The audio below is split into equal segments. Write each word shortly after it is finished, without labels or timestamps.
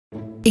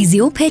Is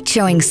your pet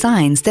showing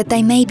signs that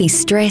they may be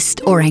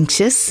stressed or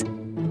anxious?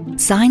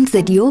 Signs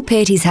that your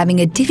pet is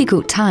having a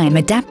difficult time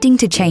adapting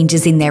to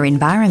changes in their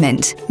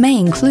environment may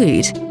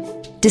include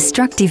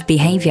destructive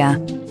behaviour,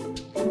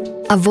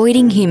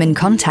 avoiding human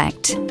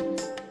contact,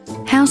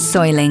 house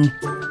soiling,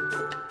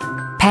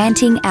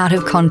 panting out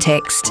of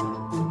context,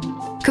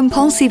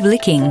 compulsive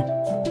licking,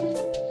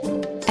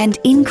 and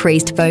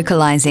increased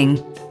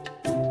vocalising.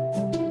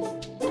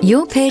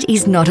 Your pet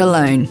is not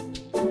alone.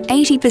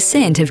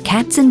 80% of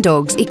cats and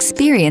dogs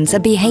experience a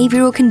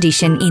behavioural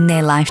condition in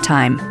their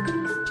lifetime.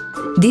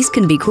 This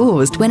can be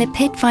caused when a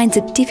pet finds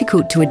it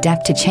difficult to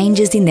adapt to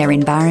changes in their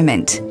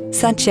environment,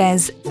 such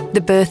as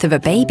the birth of a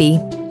baby,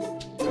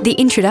 the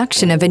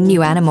introduction of a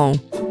new animal,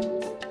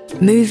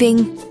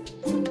 moving,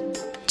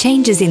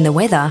 changes in the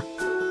weather,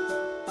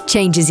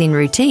 changes in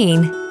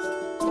routine,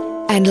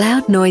 and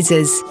loud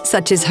noises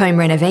such as home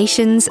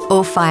renovations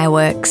or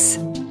fireworks.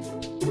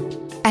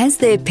 As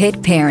their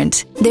pet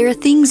parent, there are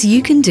things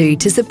you can do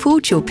to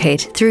support your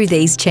pet through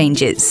these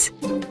changes.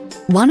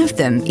 One of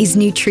them is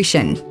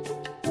nutrition.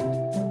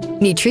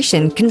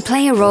 Nutrition can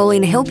play a role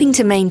in helping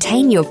to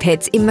maintain your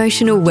pet's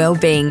emotional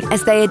well-being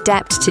as they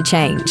adapt to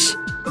change.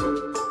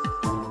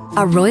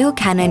 A Royal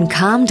Canin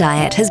CALM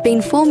diet has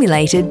been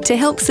formulated to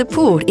help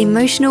support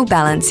emotional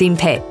balance in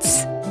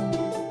pets.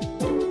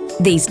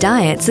 These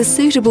diets are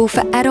suitable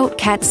for adult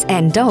cats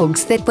and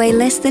dogs that weigh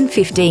less than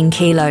 15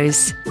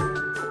 kilos.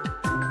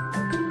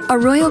 A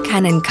Royal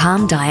Canin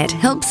CALM diet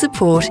helps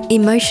support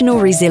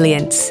emotional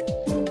resilience,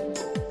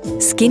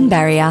 skin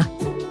barrier,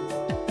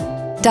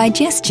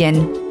 digestion,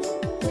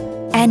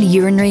 and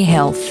urinary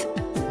health.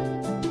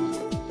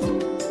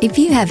 If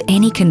you have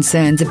any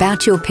concerns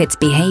about your pet's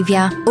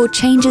behaviour or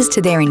changes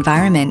to their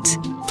environment,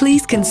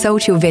 please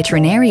consult your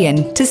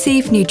veterinarian to see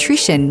if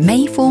nutrition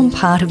may form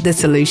part of the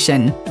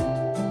solution.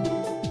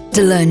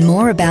 To learn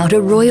more about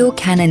a Royal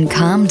Canin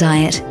CALM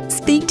diet,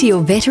 speak to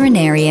your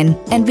veterinarian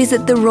and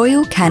visit the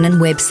Royal Canin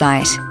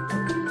website.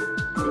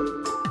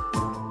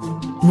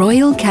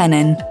 Royal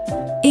Canin.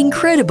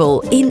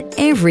 Incredible in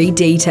every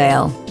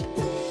detail.